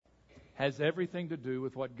has everything to do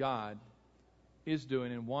with what God is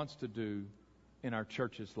doing and wants to do in our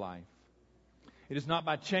church's life. It is not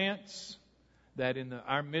by chance that in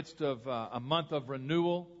our midst of a month of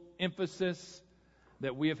renewal emphasis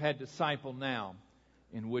that we have had Disciple Now,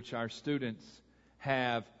 in which our students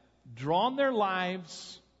have drawn their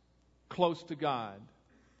lives close to God,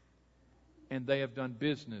 and they have done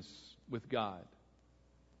business with God.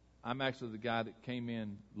 I'm actually the guy that came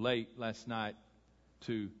in late last night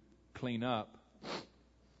to clean up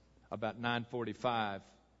about 9:45,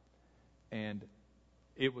 and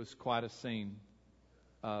it was quite a scene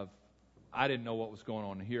of, I didn't know what was going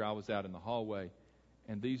on here. I was out in the hallway,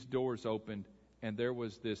 and these doors opened, and there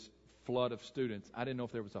was this flood of students. I didn't know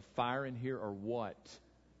if there was a fire in here or what.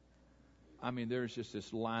 I mean, there's just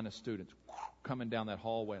this line of students coming down that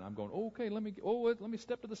hallway, and I'm going, okay, let me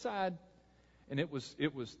step to the side. And it was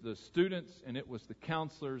the students, and it was the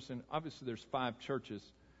counselors, and obviously there's 5 churches.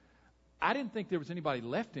 I didn't think there was anybody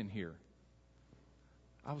left in here.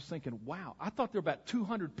 I was thinking, wow, I thought there were about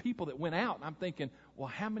 200 people that went out. And I'm thinking, well,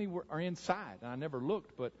 how many are inside? And I never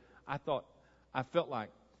looked, but I felt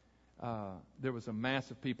like there was a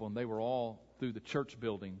mass of people, and they were all through the church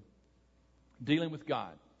building dealing with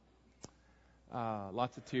God.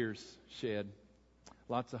 Lots of tears shed,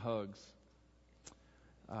 lots of hugs,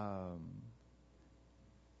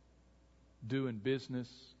 doing business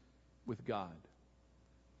with God.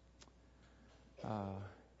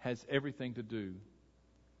 Has everything to do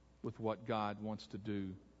with what God wants to do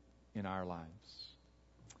in our lives.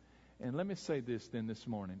 And let me say this then this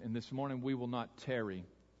morning. And this morning we will not tarry.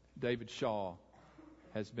 David Shaw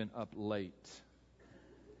has been up late.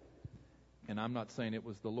 And I'm not saying it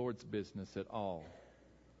was the Lord's business at all.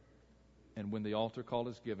 And when the altar call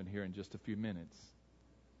is given here in just a few minutes,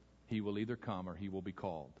 he will either come or he will be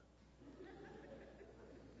called.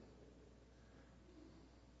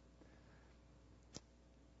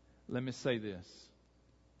 Let me say this.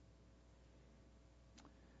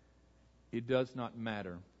 It does not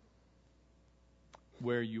matter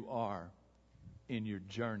where you are in your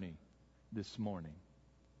journey this morning.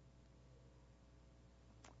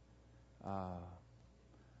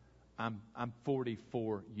 I'm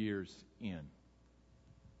 44 years in.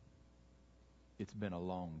 It's been a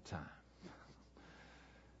long time.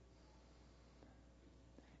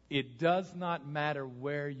 It does not matter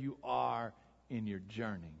where you are in your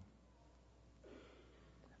journey.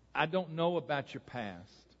 I don't know about your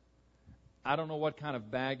past. I don't know what kind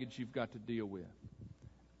of baggage you've got to deal with.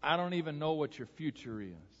 I don't even know what your future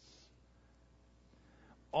is.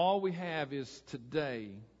 All we have is today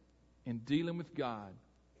in dealing with God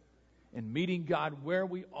and meeting God where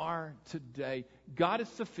we are today. God is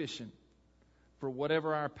sufficient for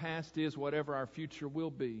whatever our past is, whatever our future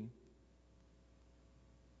will be.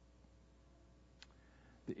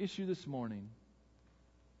 The issue this morning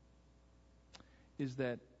is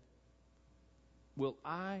that will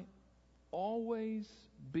I always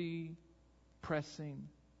be pressing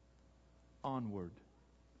onward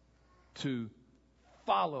to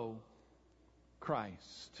follow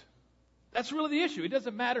Christ? That's really the issue. It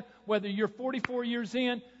doesn't matter whether you're 44 years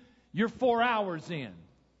in, you're 4 hours in.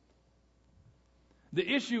 The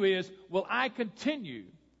issue is, will I continue?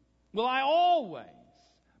 Will I always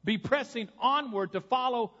be pressing onward to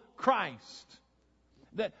follow Christ?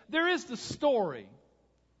 That there is the story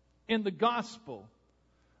in the gospel,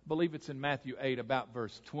 I believe it's in Matthew 8, about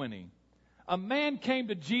verse 20. A man came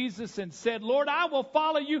to Jesus and said, Lord, I will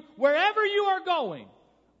follow you wherever you are going.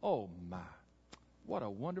 Oh my, what a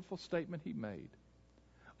wonderful statement he made.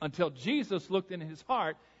 Until Jesus looked in his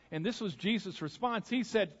heart, and this was Jesus' response. He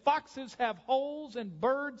said, foxes have holes and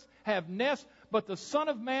birds have nests, but the Son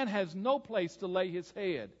of Man has no place to lay his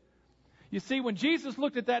head. You see, when Jesus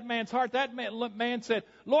looked at that man's heart, that man said,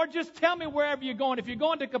 Lord, just tell me wherever you're going. If you're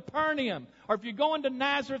going to Capernaum, or if you're going to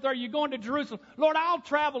Nazareth, or you're going to Jerusalem, Lord, I'll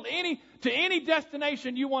travel to any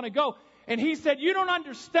destination you want to go. And he said, you don't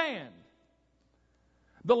understand.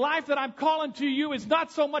 The life that I'm calling to you is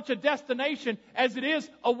not so much a destination as it is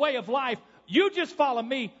a way of life. You just follow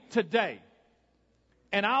me today,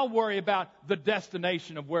 and I'll worry about the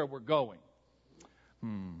destination of where we're going.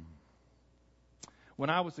 When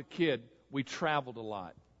I was a kid, we traveled a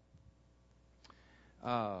lot.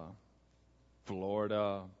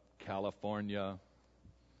 Florida, California,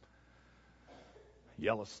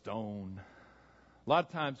 Yellowstone. A lot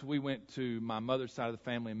of times we went to my mother's side of the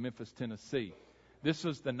family in Memphis, Tennessee. This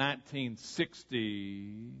was the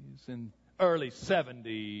 1960s and early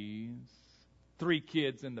 70s. 3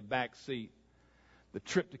 kids in the back seat. The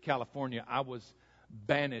trip to California, I was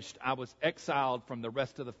banished. I was exiled from the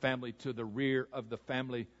rest of the family to the rear of the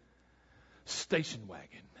family station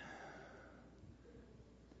wagon.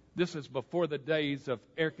 This is before the days of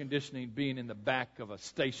air conditioning being in the back of a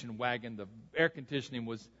station wagon. The air conditioning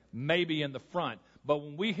was maybe in the front. But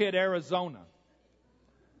when we hit Arizona,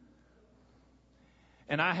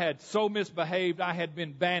 and I had so misbehaved, I had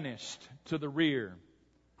been banished to the rear.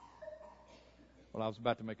 Well, I was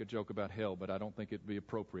about to make a joke about hell, but I don't think it'd be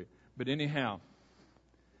appropriate. But anyhow,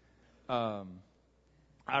 I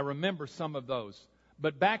remember some of those.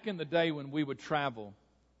 But back in the day when we would travel,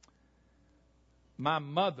 my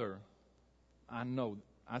mother, I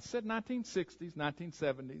said 1960s,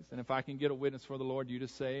 1970s, and if I can get a witness for the Lord, you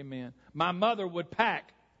just say amen. My mother would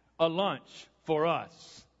pack a lunch for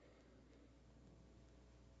us.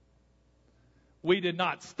 We did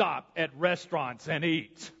not stop at restaurants and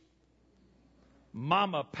eat.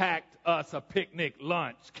 Mama packed us a picnic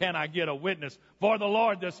lunch. Can I get a witness for the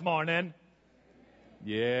Lord this morning?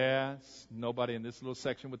 Yes. Nobody in this little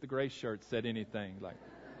section with the gray shirt said anything. Like,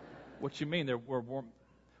 what you mean?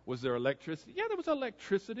 Was there electricity? Yeah, there was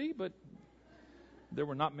electricity, but there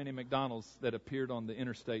were not many McDonald's that appeared on the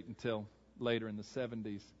interstate until later in the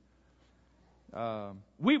 70s.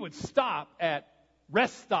 We would stop at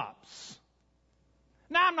rest stops.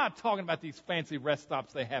 Now, I'm not talking about these fancy rest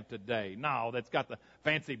stops they have today. No, that's got the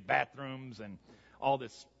fancy bathrooms and all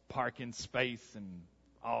this parking space and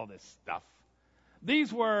all this stuff.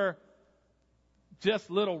 These were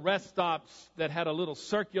just little rest stops that had a little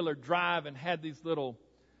circular drive and had these little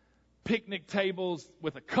picnic tables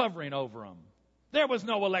with a covering over them. There was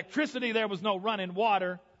no electricity. There was no running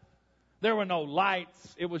water. There were no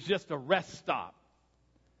lights. It was just a rest stop.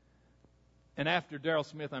 And after Darrell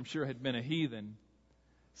Smith, I'm sure, had been a heathen,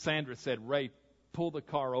 Sandra said, Ray, pull the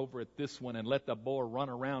car over at this one and let the boy run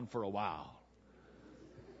around for a while.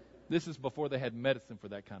 This is before they had medicine for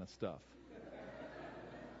that kind of stuff.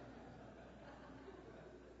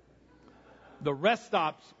 The rest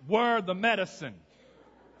stops were the medicine.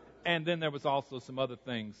 And then there was also some other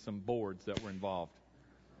things, some boards that were involved,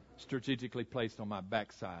 strategically placed on my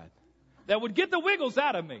backside, that would get the wiggles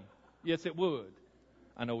out of me. Yes, it would.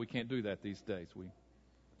 I know we can't do that these days. We're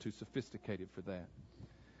too sophisticated for that.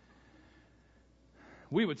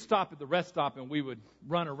 We would stop at the rest stop and we would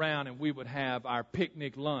run around and we would have our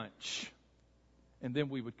picnic lunch. And then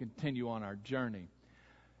we would continue on our journey.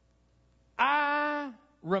 I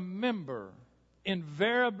remember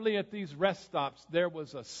invariably at these rest stops, there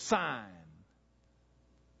was a sign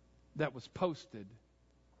that was posted.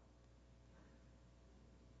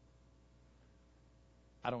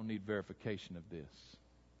 I don't need verification of this.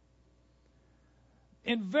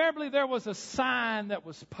 Invariably, there was a sign that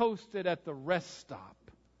was posted at the rest stop.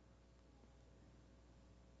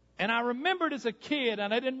 And I remembered as a kid,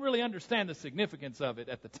 and I didn't really understand the significance of it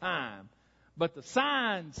at the time, but the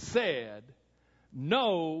sign said,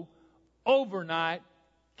 no overnight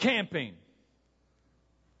camping.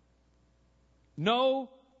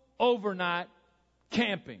 No overnight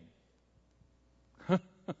camping.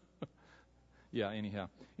 Yeah, anyhow,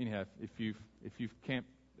 if you've camped,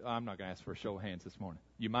 I'm not going to ask for a show of hands this morning.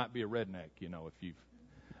 You might be a redneck, if you've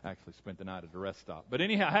actually spent the night at a rest stop. But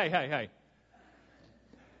anyhow, hey.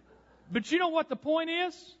 But you know what the point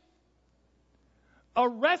is? A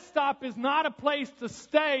rest stop is not a place to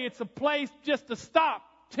stay. It's a place just to stop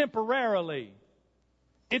temporarily.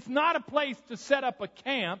 It's not a place to set up a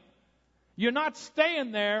camp. You're not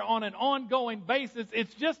staying there on an ongoing basis.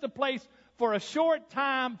 It's just a place for a short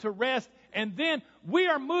time to rest, and then we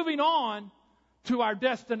are moving on to our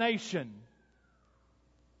destination.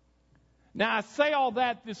 Now, I say all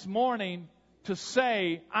that this morning to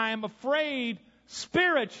say I am afraid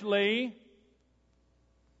spiritually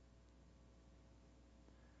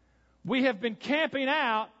we have been camping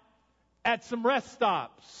out at some rest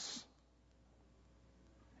stops.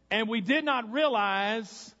 And we did not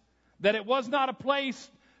realize that it was not a place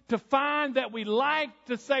to find that we like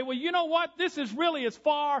to say, well, you know what? This is really as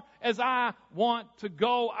far as I want to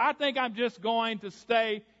go. I think I'm just going to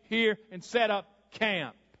stay here and set up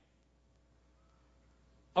camp.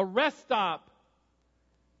 A rest stop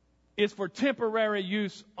is for temporary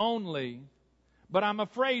use only, but I'm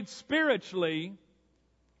afraid spiritually,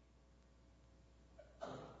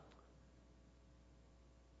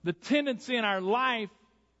 the tendency in our life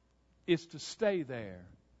is to stay there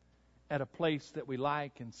at a place that we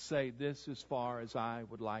like and say, this is as far as I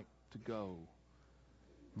would like to go.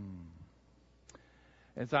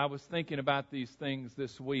 As I was thinking about these things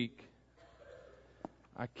this week,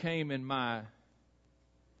 I came in my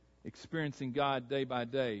Experiencing God Day by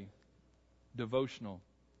Day devotional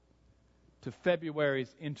to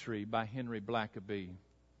February's entry by Henry Blackaby.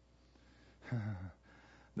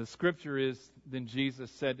 The scripture is, then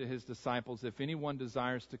Jesus said to his disciples, if anyone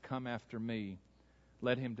desires to come after me,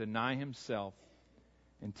 let him deny himself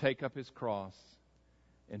and take up his cross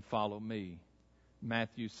and follow me.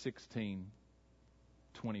 Matthew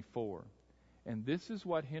 16:24. And this is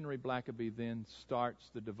what Henry Blackaby then starts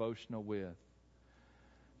the devotional with.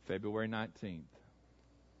 February 19th.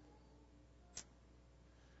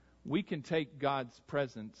 We can take God's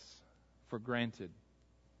presence for granted.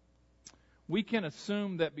 We can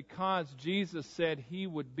assume that because Jesus said He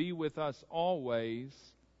would be with us always,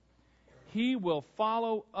 He will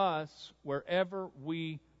follow us wherever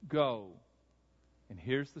we go. And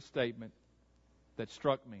here's the statement that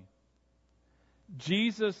struck me.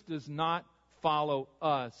 Jesus does not follow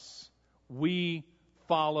us. We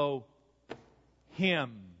follow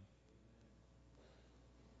Him.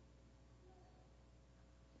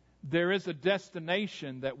 There is a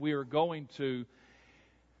destination that we are going to.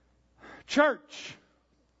 Church,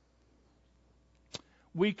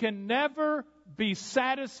 we can never be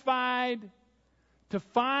satisfied to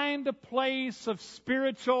find a place of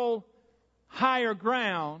spiritual higher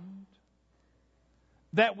ground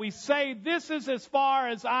that we say, this is as far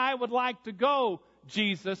as I would like to go,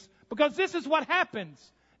 Jesus, because this is what happens.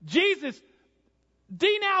 Jesus,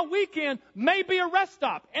 D-Now weekend may be a rest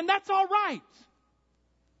stop, and that's all right.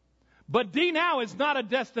 But D-Now is not a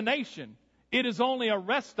destination. It is only a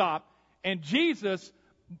rest stop. And Jesus,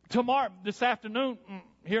 this afternoon,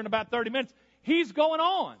 here in about 30 minutes, He's going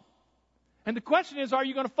on. And the question is, are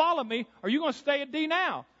you going to follow me? Or are you going to stay at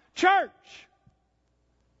D-Now? Church,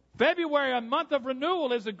 February, a month of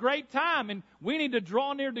renewal, is a great time. And we need to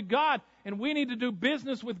draw near to God. And we need to do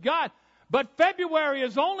business with God. But February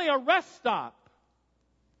is only a rest stop.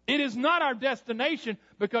 It is not our destination,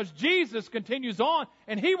 because Jesus continues on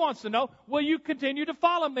and He wants to know, will you continue to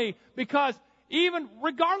follow me? Because even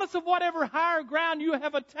regardless of whatever higher ground you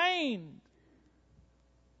have attained,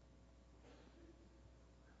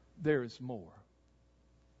 there is more.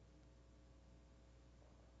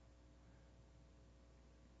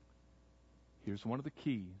 Here's one of the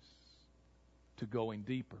keys to going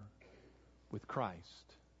deeper with Christ.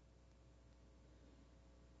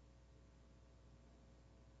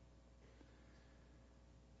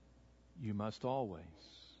 You must always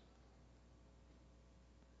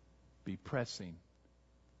be pressing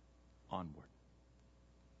onward.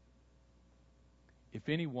 If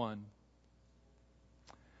anyone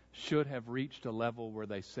should have reached a level where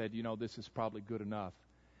they said, this is probably good enough,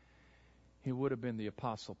 it would have been the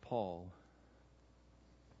Apostle Paul.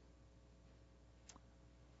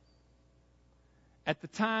 At the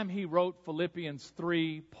time he wrote Philippians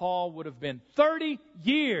 3, Paul would have been 30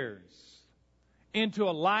 years into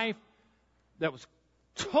a life that was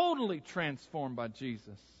totally transformed by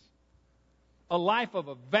Jesus. A life of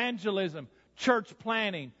evangelism, church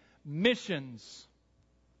planning, missions.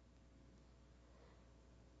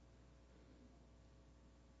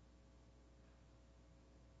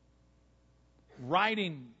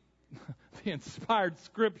 Writing the inspired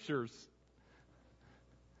scriptures.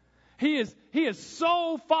 He is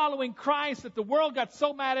so following Christ that the world got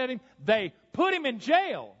so mad at him, they put him in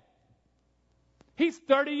jail. He's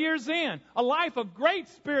 30 years in, a life of great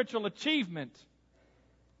spiritual achievement.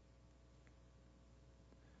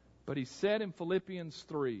 But he said in Philippians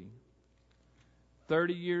 3,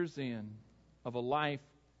 30 years in of a life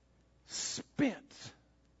spent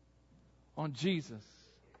on Jesus.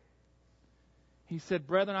 He said,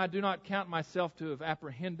 "Brethren, I do not count myself to have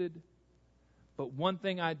apprehended, but one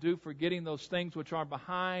thing I do, forgetting those things which are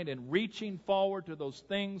behind and reaching forward to those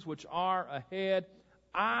things which are ahead,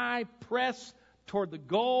 I press toward the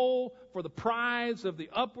goal for the prize of the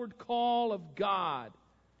upward call of God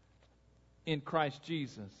in Christ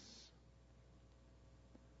Jesus."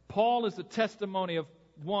 Paul is a testimony of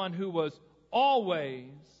one who was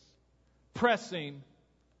always pressing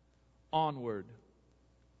onward.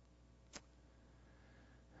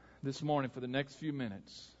 This morning, for the next few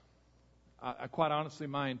minutes, I quite honestly,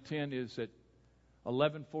 my intent is at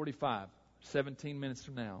 11:45, 17 minutes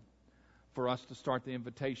from now, for us to start the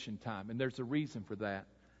invitation time. And there's a reason for that,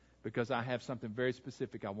 because I have something very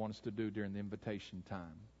specific I want us to do during the invitation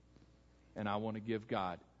time. And I want to give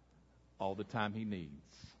God all the time He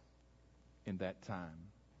needs in that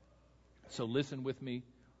time. So listen with me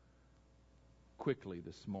quickly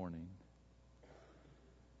this morning.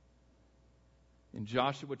 In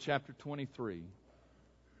Joshua chapter 23,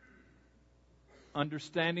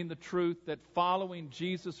 understanding the truth that following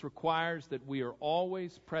Jesus requires that we are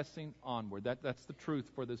always pressing onward. That's the truth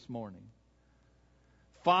for this morning.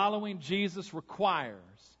 Following Jesus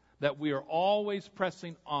requires that we are always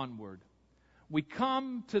pressing onward. We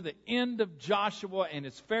come to the end of Joshua and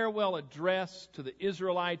his farewell address to the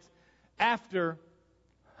Israelites after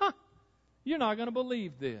You're not going to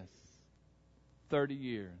believe this. 30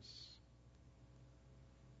 years.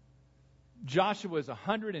 Joshua is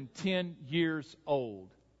 110 years old.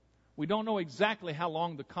 We don't know exactly how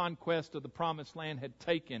long the conquest of the Promised Land had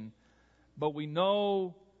taken, but we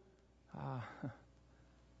know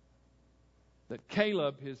that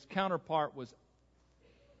Caleb, his counterpart, was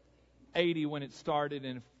 80 when it started,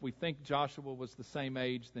 and if we think Joshua was the same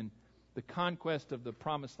age, then the conquest of the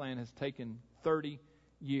Promised Land has taken 30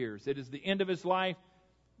 years. It is the end of his life.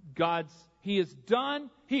 He is done.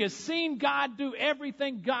 He has seen God do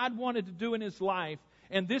everything God wanted to do in his life,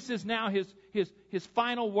 and this is now his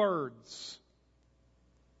final words.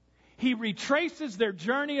 He retraces their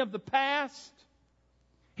journey of the past.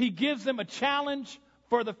 He gives them a challenge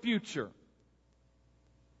for the future.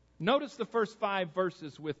 Notice the first 5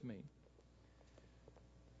 verses with me.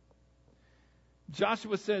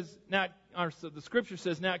 Joshua says, the scripture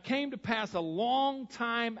says, now it came to pass a long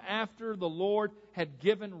time after the Lord had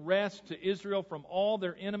given rest to Israel from all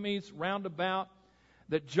their enemies round about,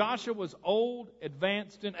 that Joshua was old,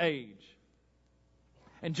 advanced in age.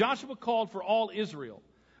 And Joshua called for all Israel,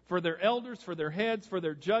 for their elders, for their heads, for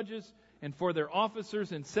their judges, and for their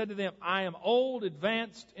officers, and said to them, I am old,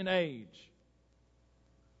 advanced in age.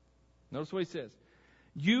 Notice what he says.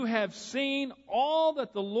 You have seen all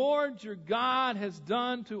that the Lord your God has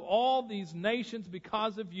done to all these nations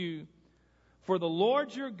because of you. For the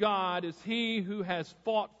Lord your God is He who has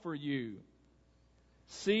fought for you.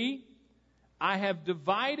 See, I have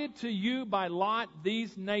divided to you by lot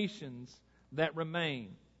these nations that remain,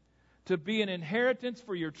 to be an inheritance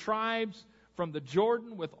for your tribes from the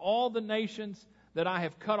Jordan with all the nations that I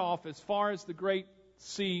have cut off as far as the great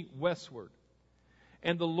sea westward.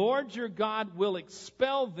 And the Lord your God will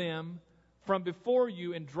expel them from before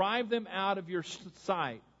you and drive them out of your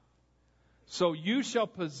sight. So you shall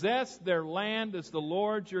possess their land as the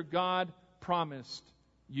Lord your God promised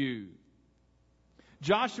you.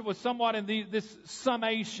 Joshua, somewhat in this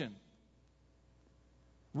summation,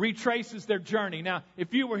 retraces their journey. Now,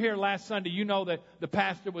 if you were here last Sunday, you know that the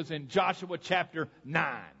pastor was in Joshua chapter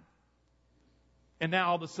 9. And now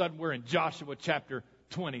all of a sudden we're in Joshua chapter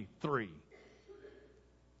 23.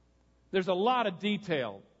 There's a lot of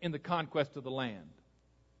detail in the conquest of the land.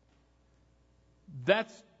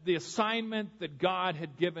 That's the assignment that God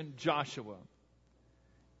had given Joshua.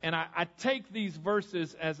 And I take these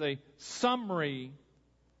verses as a summary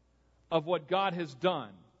of what God has done.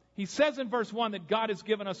 He says in verse 1 that God has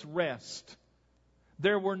given us rest.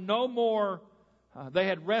 There were no more, they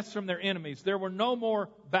had rest from their enemies. There were no more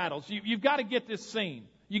battles. You've got to get this scene.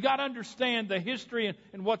 You've got to understand the history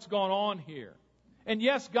and what's going on here. And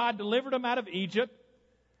yes, God delivered them out of Egypt,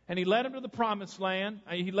 and He led them to the Promised Land.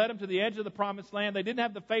 He led them to the edge of the Promised Land. They didn't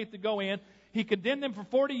have the faith to go in. He condemned them for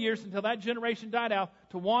 40 years until that generation died out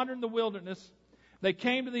to wander in the wilderness. They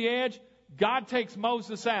came to the edge. God takes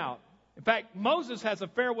Moses out. In fact, Moses has a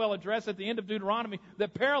farewell address at the end of Deuteronomy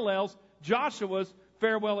that parallels Joshua's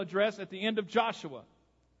farewell address at the end of Joshua.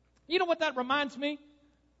 You know what that reminds me?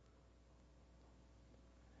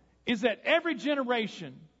 Is that every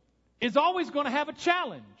generation is always going to have a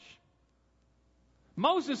challenge.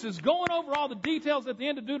 Moses is going over all the details at the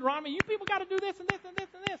end of Deuteronomy. You people got to do this and this and this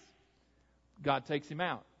and this. God takes him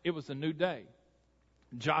out. It was a new day.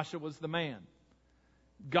 Joshua was the man.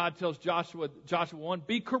 God tells Joshua 1,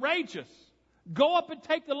 be courageous. Go up and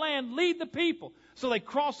take the land. Lead the people. So they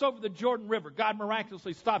cross over the Jordan River. God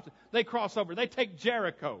miraculously stops it. They cross over. They take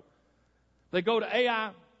Jericho. They go to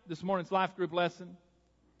Ai, this morning's life group lesson.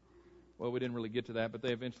 Well, we didn't really get to that, but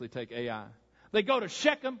they eventually take Ai. They go to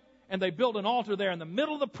Shechem, and they build an altar there in the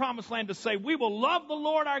middle of the Promised Land to say, we will love the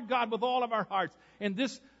Lord our God with all of our hearts. And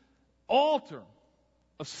this altar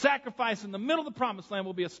of sacrifice in the middle of the Promised Land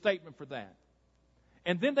will be a statement for that.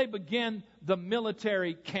 And then they begin the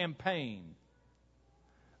military campaign.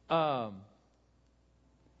 Kay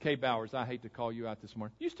Bowers, I hate to call you out this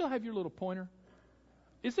morning. You still have your little pointer?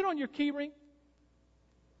 Is it on your key ring?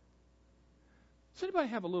 Does anybody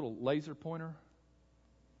have a little laser pointer?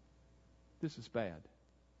 This is bad.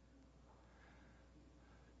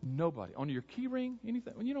 Nobody. On your key ring?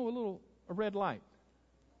 Anything? You know, a red light.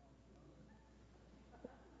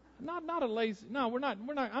 Not a laser. No, we're not.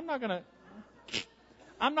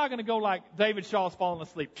 I'm not gonna go like David Shaw's falling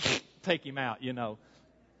asleep. Take him out, you know.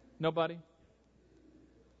 Nobody?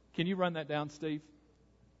 Can you run that down, Steve?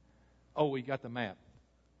 Oh, we got the map.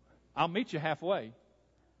 I'll meet you halfway.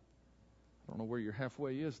 I don't know where your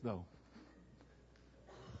halfway is, though.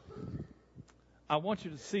 I want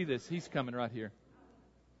you to see this. He's coming right here.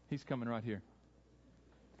 He's coming right here.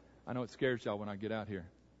 I know it scares y'all when I get out here.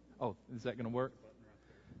 Oh, is that going to work?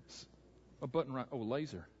 A button right. Oh,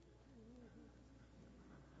 laser.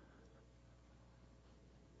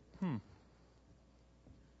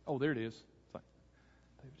 Oh, there it is.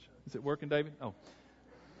 Is it working, David? Oh.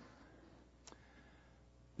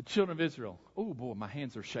 The children of Israel. Oh, boy, my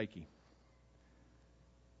hands are shaky.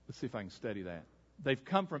 Let's see if I can study that. They've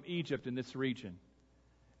come from Egypt in this region.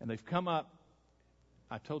 And they've come up.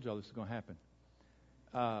 I told y'all this is going to happen.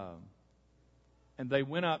 And they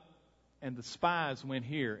went up, and the spies went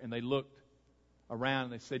here, and they looked around,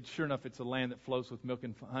 and they said, sure enough, it's a land that flows with milk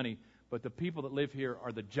and honey. But the people that live here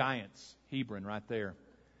are the giants, Hebron, right there.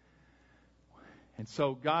 And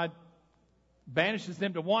so God banishes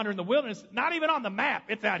them to wander in the wilderness. Not even on the map.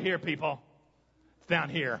 It's out here, people. It's down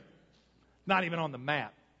here. Not even on the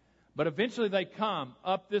map. But eventually they come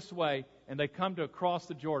up this way, and they come to across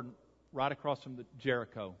the Jordan, right across from the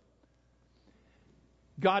Jericho.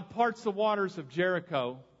 God parts the waters of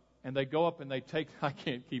Jericho, and they go up and they take... I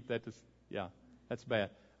can't keep that. Yeah, that's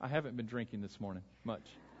bad. I haven't been drinking this morning much.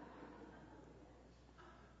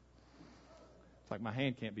 It's like my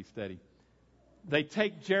hand can't be steady. They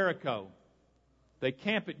take Jericho. They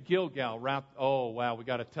camp at Gilgal. Oh, wow, we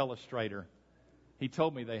got a telestrator. He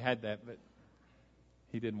told me they had that, but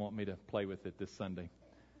he didn't want me to play with it this Sunday.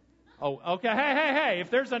 Oh, okay. Hey. If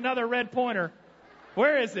there's another red pointer,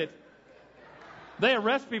 where is it? They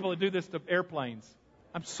arrest people that do this to airplanes.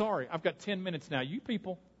 I'm sorry. I've got 10 minutes now. You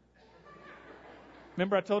people.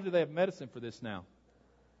 Remember I told you they have medicine for this now.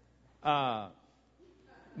 Now,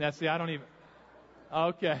 see, I don't even...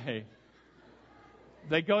 Okay.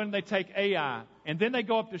 They go and they take Ai. And then they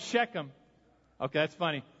go up to Shechem. Okay, that's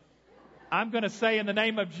funny. I'm going to say in the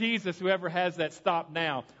name of Jesus, whoever has that, stop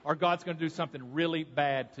now. Or God's going to do something really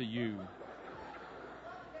bad to you.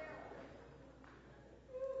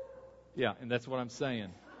 Yeah, and that's what I'm saying.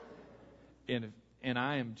 And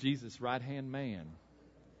I am Jesus' right-hand man.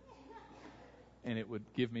 And it would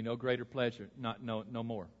give me no greater pleasure. No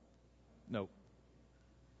more. No.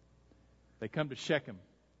 They come to Shechem.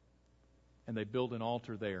 And they build an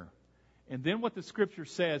altar there. And then what the Scripture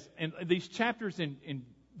says, and these chapters in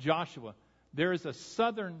Joshua, there is a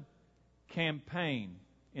southern campaign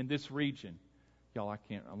in this region. Y'all, I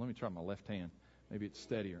can't. Let me try my left hand. Maybe it's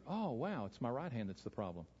steadier. Oh, wow, it's my right hand that's the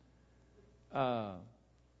problem.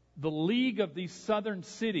 The league of these southern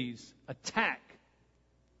cities attack.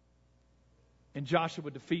 And Joshua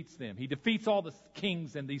defeats them. He defeats all the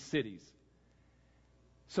kings in these cities.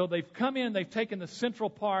 So they've come in, they've taken the central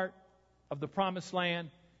part of the promised land,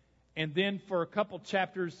 and then for a couple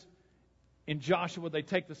chapters in Joshua, they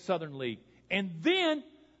take the southern league. And then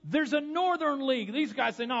there's a northern league. These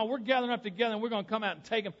guys say, no, we're gathering up together and we're going to come out and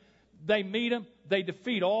take them. They meet them. They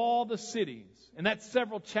defeat all the cities. And that's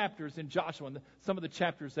several chapters in Joshua, and some of the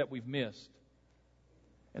chapters that we've missed.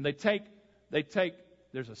 And they take,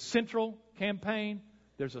 there's a central campaign,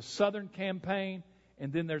 there's a southern campaign,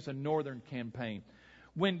 and then there's a northern campaign.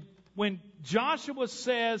 When Joshua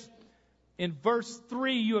says in verse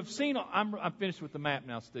 3, you have seen, I'm finished with the map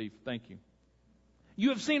now, Steve. Thank you. You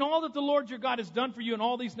have seen all that the Lord your God has done for you in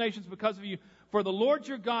all these nations because of you. For the Lord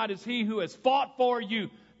your God is He who has fought for you.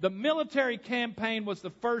 The military campaign was the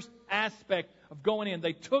first aspect of going in.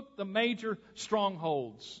 They took the major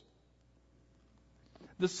strongholds.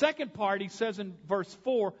 The second part, he says in verse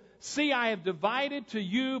 4, see, I have divided to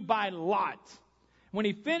you by lot. When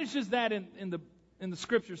he finishes that in the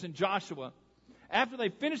Scriptures in Joshua, after they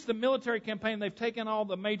finished the military campaign, they've taken all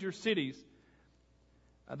the major cities.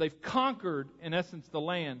 They've conquered, in essence, the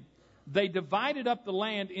land. They divided up the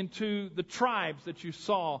land into the tribes that you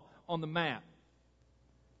saw on the map,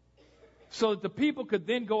 so that the people could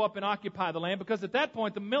then go up and occupy the land, because at that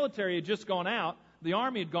point the military had just gone out, the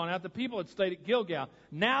army had gone out, the people had stayed at Gilgal.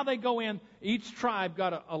 Now they go in, each tribe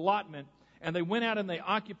got an allotment, and they went out and they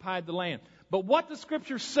occupied the land. But what the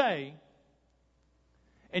Scriptures say,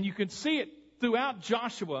 and you can see it throughout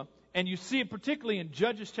Joshua, and you see it particularly in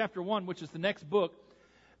Judges chapter 1, which is the next book,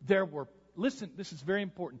 there were, listen, this is very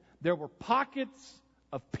important, there were pockets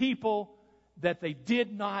of people that they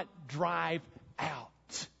did not drive out.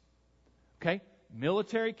 Okay?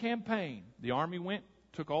 Military campaign. The army went,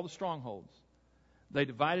 took all the strongholds. They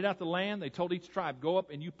divided out the land. They told each tribe, go up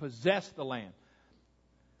and you possess the land.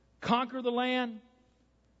 Conquer the land,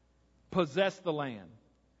 possess the land.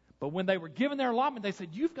 But when they were given their allotment, they said,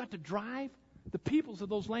 you've got to drive the peoples of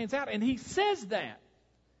those lands out. And he says that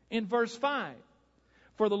in verse 5.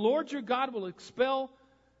 For the Lord your God will expel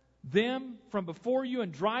them from before you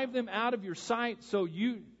and drive them out of your sight, so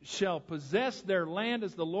you shall possess their land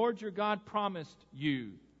as the Lord your God promised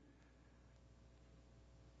you.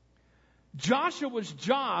 Joshua's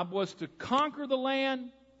job was to conquer the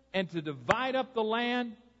land and to divide up the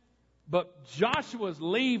land, but Joshua's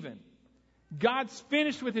leaving. God's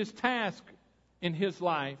finished with his task in his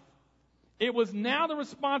life. It was now the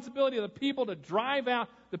responsibility of the people to drive out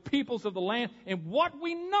the peoples of the land. And what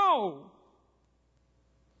we know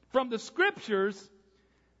from the Scriptures,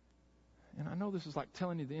 and I know this is like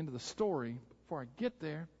telling you the end of the story before I get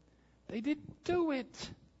there, they didn't do it.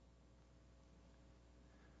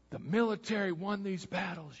 The military won these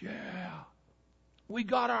battles. Yeah. We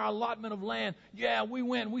got our allotment of land. Yeah, we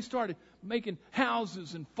went and we started making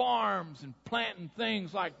houses and farms and planting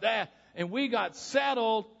things like that. And we got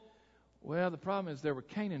settled. Well, the problem is there were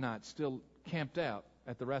Canaanites still camped out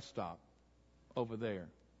at the rest stop over there.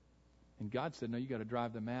 And God said, no, you got to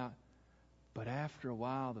drive them out. But after a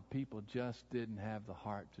while, the people just didn't have the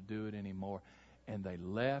heart to do it anymore. And they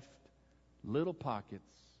left little pockets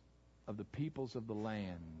of the peoples of the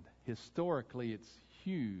land. Historically, it's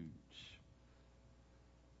huge.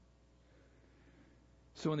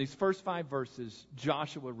 So in these first 5 verses,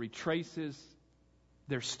 Joshua retraces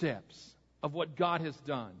their steps of what God has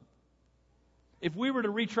done. If we were to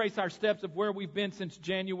retrace our steps of where we've been since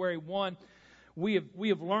January 1, we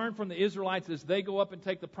have learned from the Israelites as they go up and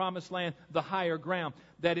take the promised land, the higher ground,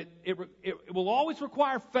 that it will always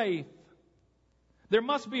require faith. There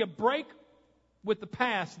must be a break with the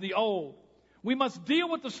past, the old. We must deal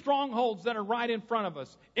with the strongholds that are right in front of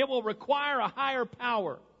us. It will require a higher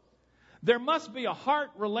power. There must be a heart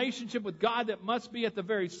relationship with God that must be at the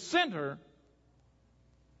very center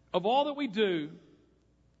of all that we do.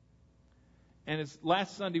 And as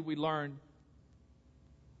last Sunday we learned,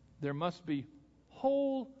 there must be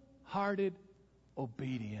wholehearted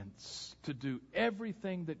obedience to do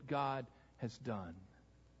everything that God has done.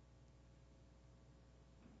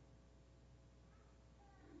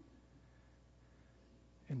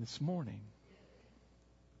 And this morning,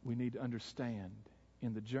 we need to understand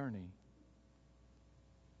in the journey,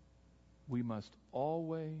 we must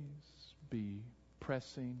always be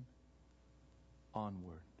pressing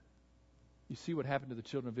onward. You see what happened to the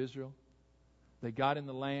children of Israel? They got in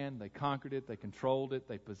the land, they conquered it, they controlled it,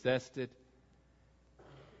 they possessed it,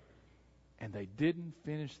 and they didn't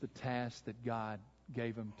finish the task that God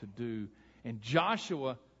gave them to do. And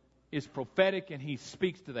Joshua is prophetic, and he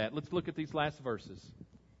speaks to that. Let's look at these last verses.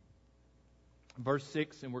 Verse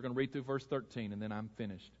 6, and we're going to read through verse 13, and then I'm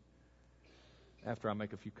finished after I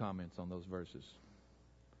make a few comments on those verses.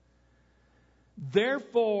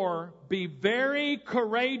 Therefore, be very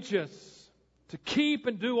courageous to keep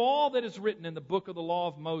and do all that is written in the book of the law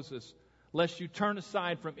of Moses, lest you turn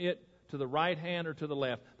aside from it to the right hand or to the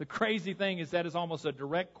left. The crazy thing is that is almost a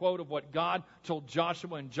direct quote of what God told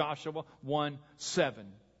Joshua in Joshua 1:7.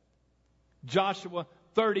 Joshua,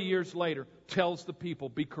 30 years later, tells the people,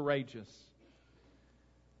 be courageous.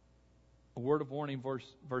 A word of warning,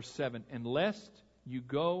 verse 7. And lest you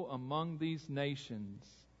go among these nations,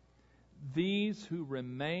 these who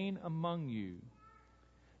remain among you,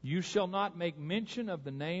 you shall not make mention of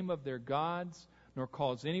the name of their gods, nor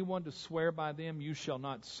cause anyone to swear by them. You shall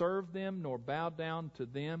not serve them, nor bow down to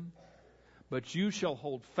them. But you shall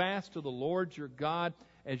hold fast to the Lord your God,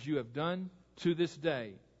 as you have done to this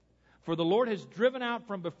day. For the Lord has driven out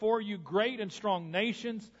from before you great and strong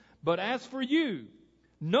nations, but as for you,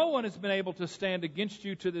 no one has been able to stand against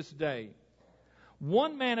you to this day.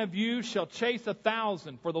 One man of you shall chase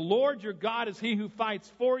 1,000, for the Lord your God is He who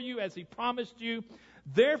fights for you, as He promised you.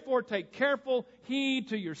 Therefore take careful heed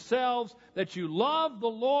to yourselves that you love the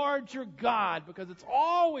Lord your God, because it's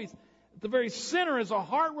always at the very center is a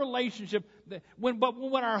heart relationship. But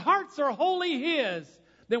when our hearts are wholly His,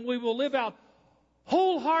 then we will live out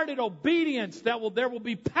wholehearted obedience. There will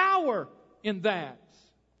be power in that,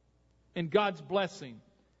 in God's blessing,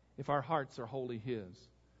 if our hearts are wholly His.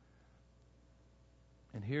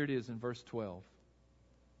 And here it is in verse 12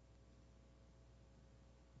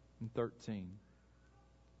 and 13.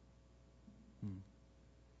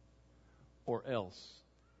 Or else,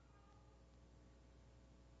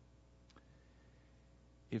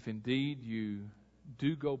 if indeed you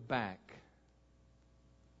do go back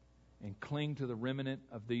and cling to the remnant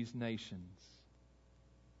of these nations,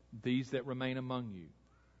 these that remain among you,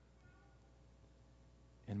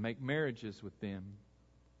 and make marriages with them,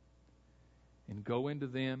 and go into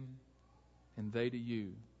them, and they to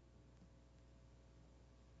you,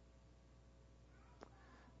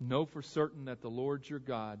 know for certain that the Lord your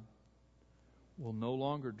God will no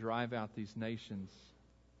longer drive out these nations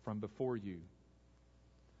from before you.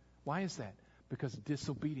 Why is that? Because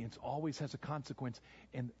disobedience always has a consequence.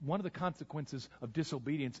 And one of the consequences of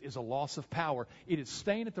disobedience is a loss of power. It is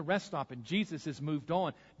staying at the rest stop, and Jesus has moved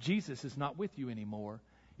on. Jesus is not with you anymore.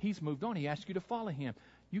 He's moved on. He asked you to follow Him.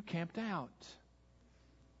 You camped out.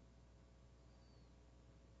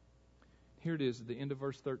 Here it is at the end of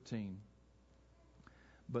verse 13.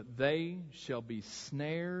 but they shall be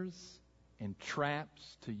snares and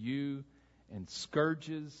traps to you, and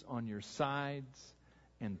scourges on your sides,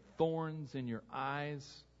 and thorns in your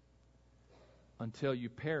eyes, until you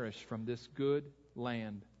perish from this good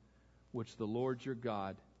land which the Lord your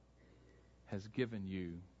God has given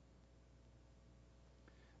you.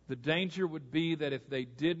 The danger would be that if they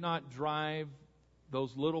did not drive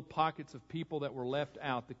those little pockets of people that were left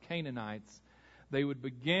out, the Canaanites, they would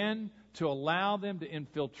begin to allow them to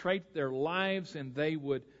infiltrate their lives, and they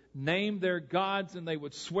would name their gods, and they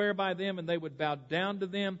would swear by them, and they would bow down to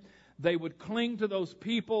them. They would cling to those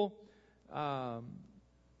people.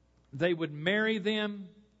 They would marry them.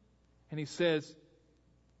 And he says,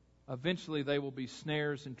 eventually they will be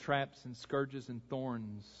snares and traps and scourges and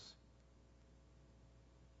thorns.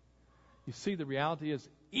 You see, the reality is,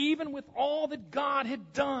 even with all that God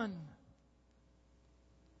had done,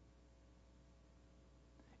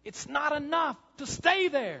 it's not enough to stay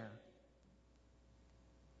there.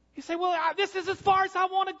 You say, well, this is as far as I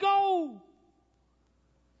want to go.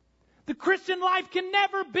 The Christian life can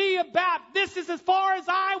never be about, this is as far as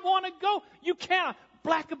I want to go. You cannot.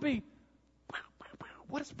 Blackaby.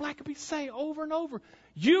 What does Blackaby say over and over?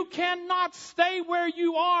 You cannot stay where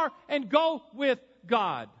you are and go with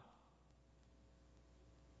God.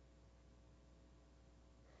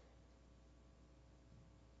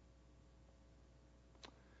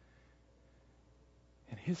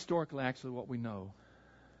 And historically, actually, what we know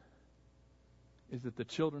is that the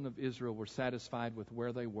children of Israel were satisfied with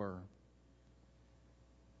where they were,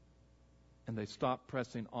 and they stopped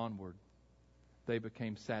pressing onward. They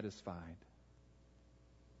became satisfied.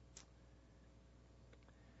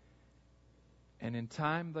 And in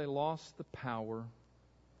time, they lost the power.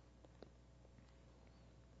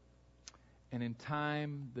 And in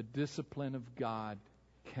time, the discipline of God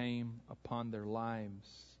came upon their lives,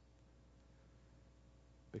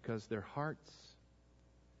 because their hearts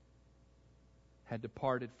had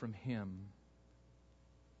departed from Him.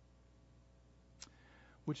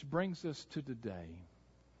 Which brings us to today.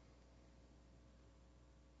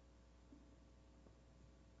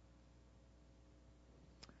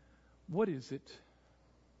 What is it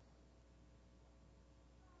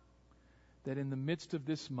that in the midst of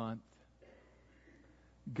this month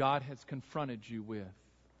God has confronted you with?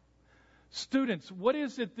 Students, what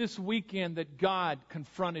is it this weekend that God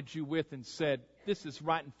confronted you with and said, this is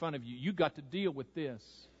right in front of you. You got to deal with this.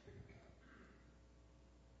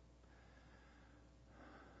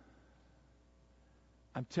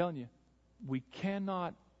 I'm telling you, we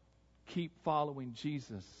cannot keep following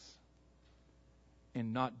Jesus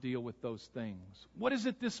and not deal with those things. What is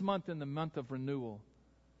it this month, in the month of renewal,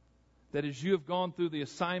 that as you have gone through the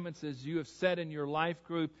assignments, as you have said in your life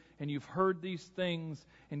group, and you've heard these things,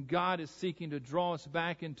 and God is seeking to draw us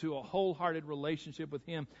back into a wholehearted relationship with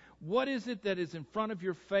Him, what is it that is in front of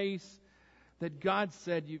your face that God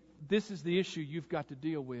said, this is the issue you've got to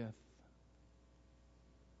deal with?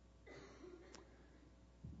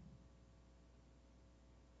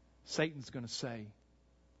 Satan's going to say,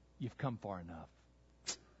 you've come far enough.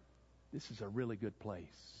 This is a really good place.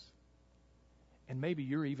 And maybe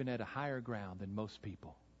you're even at a higher ground than most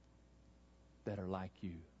people that are like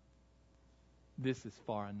you. This is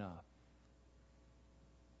far enough.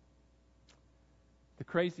 The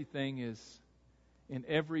crazy thing is, in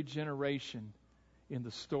every generation in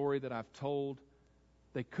the story that I've told,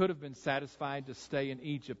 they could have been satisfied to stay in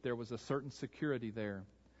Egypt. There was a certain security there.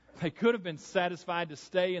 They could have been satisfied to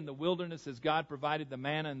stay in the wilderness as God provided the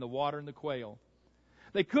manna and the water and the quail.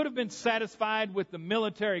 They could have been satisfied with the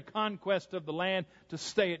military conquest of the land to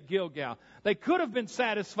stay at Gilgal. They could have been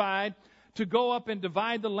satisfied to go up and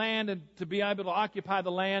divide the land and to be able to occupy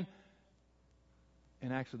the land.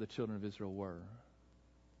 And actually the children of Israel were.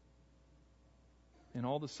 And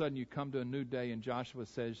all of a sudden you come to a new day, and Joshua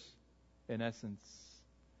says, in essence,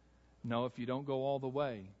 no, if you don't go all the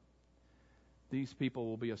way, these people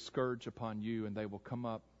will be a scourge upon you, and they will come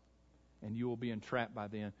up and you will be entrapped by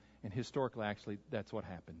them. And historically, actually, that's what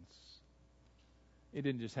happens. It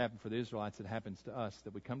didn't just happen for the Israelites. It happens to us,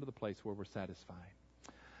 that we come to the place where we're satisfied.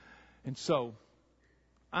 And so,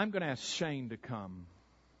 I'm going to ask Shane to come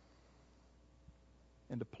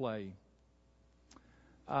and to play.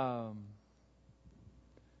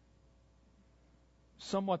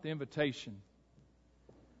 Somewhat the invitation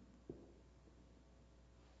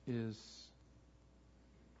is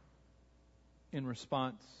in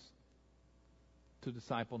response to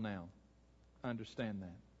disciple now. I understand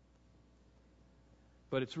that.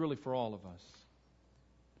 But it's really for all of us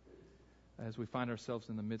as we find ourselves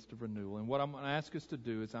in the midst of renewal. And what I'm going to ask us to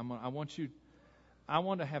do is I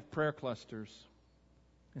want to have prayer clusters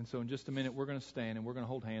And so in just a minute, we're going to stand and we're going to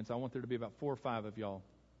hold hands. I want there to be about 4 or 5 of y'all,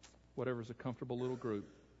 whatever's a comfortable little group.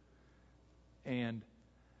 And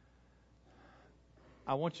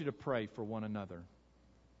I want you to pray for one another.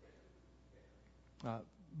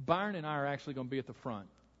 Byron and I are actually going to be at the front.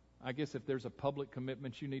 I guess if there's a public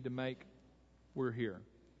commitment you need to make, we're here.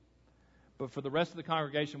 But for the rest of the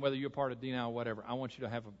congregation, whether you're part of D-Now or whatever, I want you to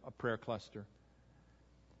have a prayer cluster.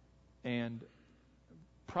 And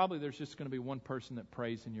probably there's just going to be one person that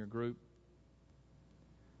prays in your group.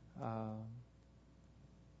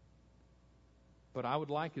 But I would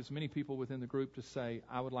like as many people within the group to say,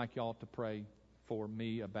 I would like y'all to pray for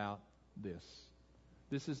me about this.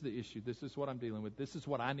 This is the issue. This is what I'm dealing with. This is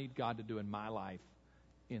what I need God to do in my life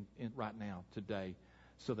in right now, today,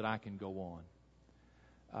 so that I can go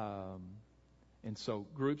on. And so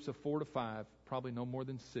groups of 4 to 5, probably no more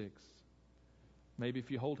than 6. Maybe if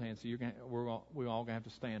you hold hands, so we're all going to have to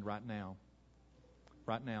stand right now.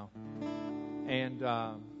 Right now. And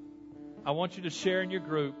I want you to share in your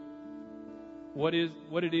group what it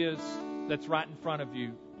is that's right in front of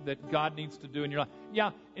you that God needs to do in your life.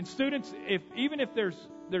 Yeah, and students, even if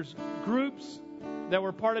there's groups that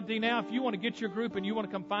were part of D-Now, if you want to get your group and you want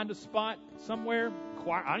to come find a spot somewhere,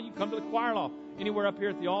 you come to the choir loft, anywhere up here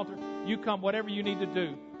at the altar, you come, whatever you need to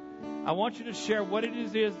do. I want you to share what it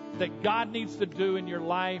is that God needs to do in your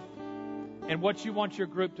life and what you want your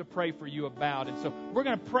group to pray for you about. And so we're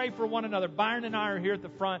going to pray for one another. Byron and I are here at the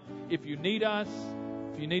front. If you need us,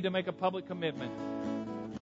 if you need to make a public commitment,